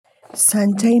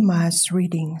Sunday Mass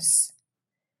Readings,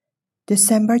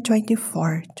 December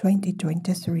 24,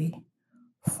 2023,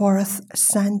 Fourth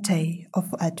Sunday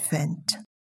of Advent.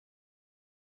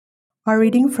 A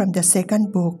reading from the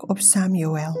second book of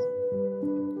Samuel.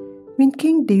 When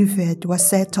King David was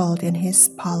settled in his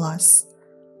palace,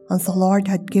 and the Lord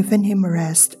had given him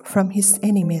rest from his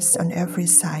enemies on every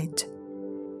side,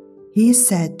 he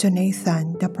said to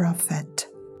Nathan the prophet,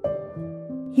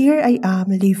 "Here I am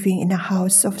living in a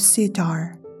house of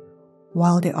cedar,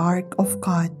 while the ark of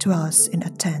God dwells in a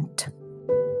tent."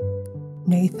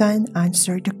 Nathan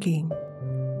answered the king,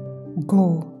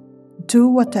 "Go, do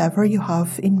whatever you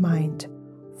have in mind,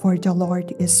 for the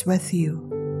Lord is with you."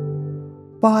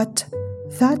 But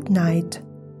that night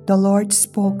the Lord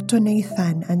spoke to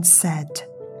Nathan and said,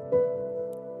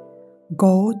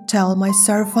 "Go tell my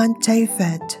servant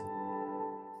David,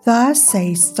 'Thus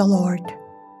says the Lord,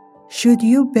 should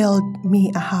you build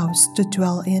me a house to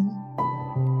dwell in?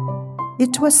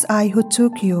 It was I who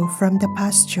took you from the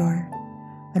pasture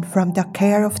and from the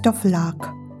care of the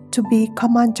flock to be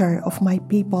commander of my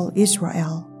people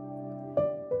Israel.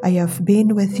 I have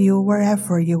been with you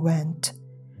wherever you went,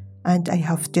 and I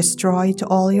have destroyed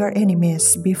all your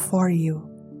enemies before you,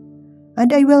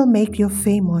 and I will make you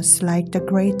famous like the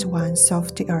great ones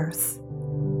of the earth.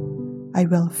 I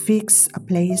will fix a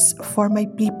place for my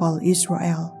people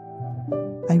Israel.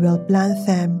 I will plant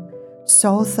them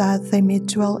so that they may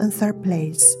dwell in their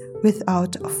place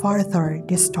without further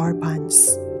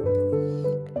disturbance.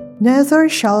 Neither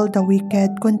shall the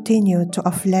wicked continue to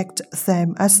afflict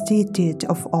them as they did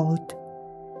of old,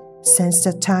 since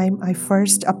the time I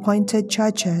first appointed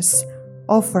judges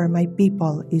over my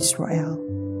people Israel.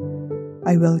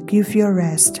 I will give you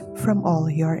rest from all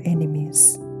your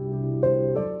enemies."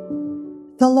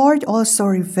 The Lord also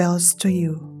reveals to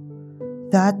you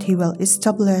that He will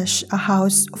establish a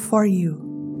house for you.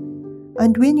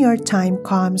 And when your time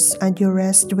comes and you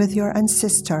rest with your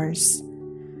ancestors,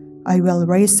 I will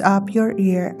raise up your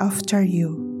heir after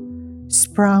you,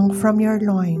 sprung from your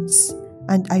loins,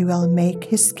 and I will make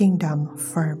his kingdom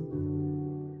firm.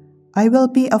 I will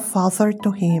be a father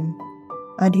to him,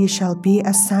 and he shall be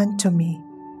a son to me.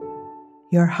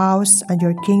 Your house and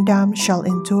your kingdom shall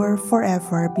endure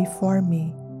forever before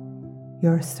me.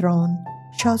 Your throne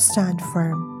shall stand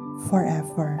firm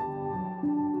forever.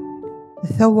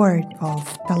 The Word of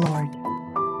the Lord.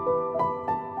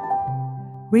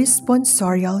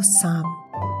 Responsorial Psalm.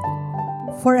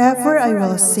 Forever I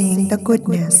will sing the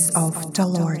goodness of the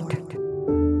Lord.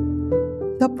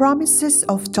 The promises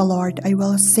of the Lord I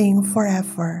will sing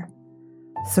forever.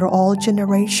 Through all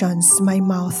generations my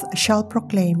mouth shall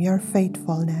proclaim your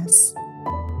faithfulness.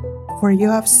 For you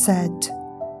have said,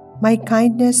 "My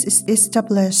kindness is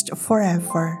established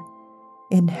forever."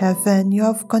 In heaven you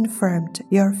have confirmed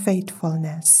your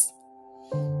faithfulness.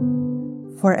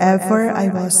 Forever I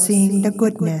will sing the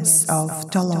goodness of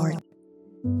the Lord.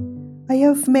 I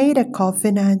have made a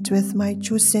covenant with my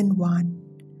chosen one.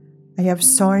 I have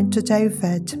sworn to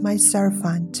David my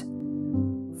servant.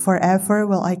 Forever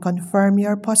will I confirm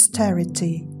your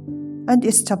posterity and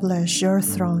establish your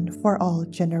throne for all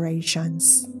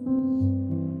generations.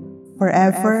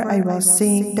 Forever I will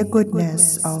sing the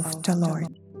goodness of the Lord.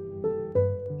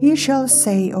 He shall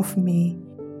say of me,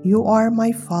 "You are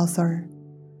my Father,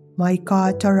 my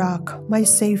God, the rock, my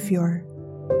Savior."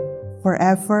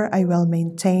 Forever I will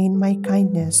maintain my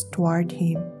kindness toward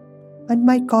him, and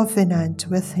my covenant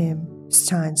with him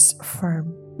stands firm.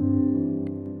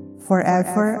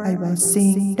 Forever I will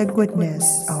sing the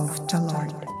goodness of the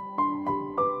Lord.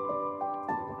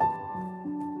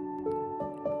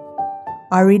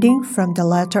 A reading from the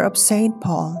letter of St.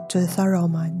 Paul to the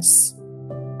Romans.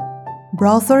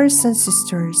 Brothers and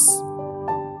sisters,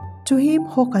 to him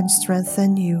who can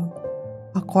strengthen you,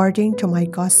 according to my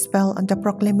gospel and the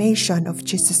proclamation of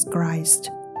Jesus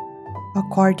Christ,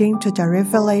 according to the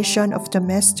revelation of the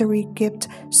mystery kept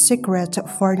secret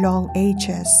for long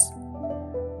ages,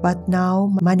 but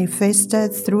now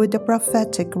manifested through the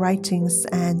prophetic writings,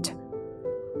 and,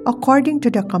 according to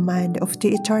the command of the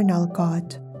eternal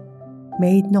God,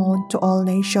 made known to all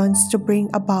nations to bring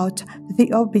about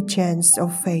the obedience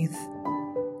of faith.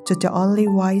 To the only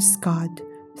wise God,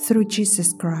 through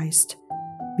Jesus Christ,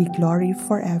 be glory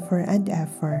forever and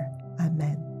ever.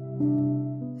 Amen.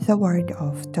 The word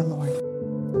of the Lord.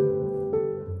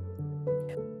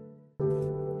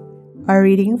 A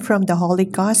reading from the Holy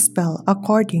Gospel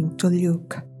according to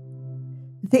Luke.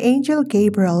 The angel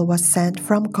Gabriel was sent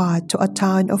from God to a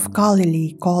town of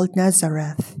Galilee called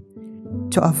Nazareth,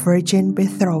 to a virgin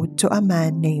betrothed to a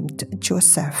man named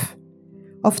Joseph,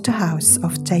 of the house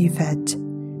of David,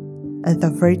 and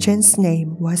the virgin's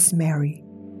name was Mary.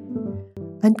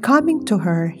 And coming to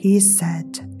her, he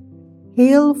said,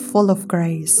 "Hail, full of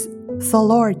grace, the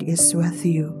Lord is with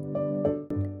you."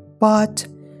 But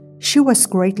she was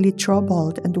greatly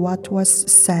troubled at what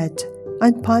was said,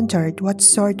 and pondered what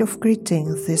sort of greeting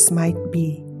this might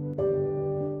be.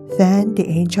 Then the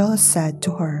angel said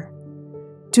to her,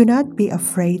 "Do not be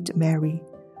afraid, Mary,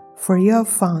 for you have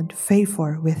found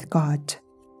favor with God.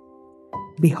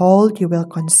 Behold, you will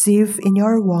conceive in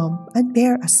your womb and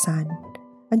bear a son,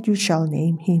 and you shall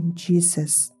name him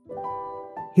Jesus.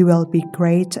 He will be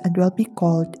great and will be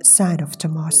called Son of the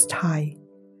Most High.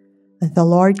 And the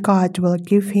Lord God will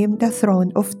give him the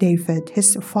throne of David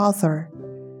his father,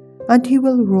 and he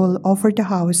will rule over the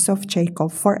house of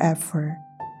Jacob forever,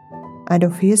 and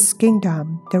of his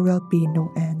kingdom there will be no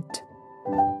end."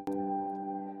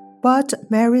 But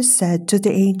Mary said to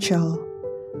the angel,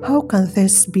 "How can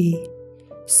this be,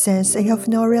 since I have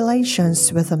no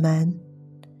relations with a man?"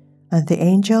 And the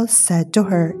angel said to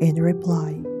her in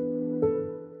reply,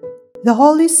 "The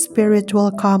Holy Spirit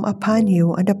will come upon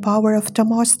you, and the power of the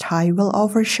Most High will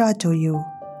overshadow you.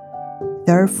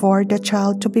 Therefore the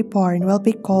child to be born will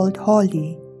be called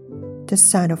Holy, the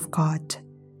Son of God.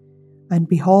 And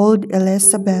behold,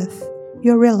 Elizabeth,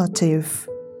 your relative,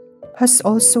 has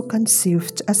also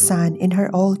conceived a son in her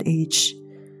old age,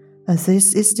 and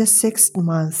this is the 6th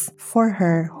month for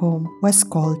her whom was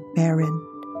called barren.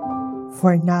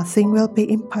 For nothing will be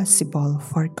impossible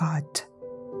for God."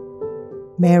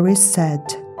 Mary said,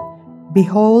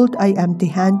 "Behold, I am the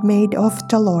handmaid of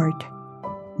the Lord.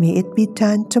 May it be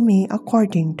done to me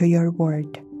according to your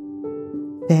word."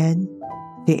 Then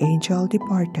the angel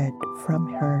departed from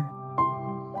her.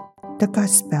 The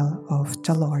Gospel of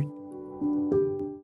the Lord.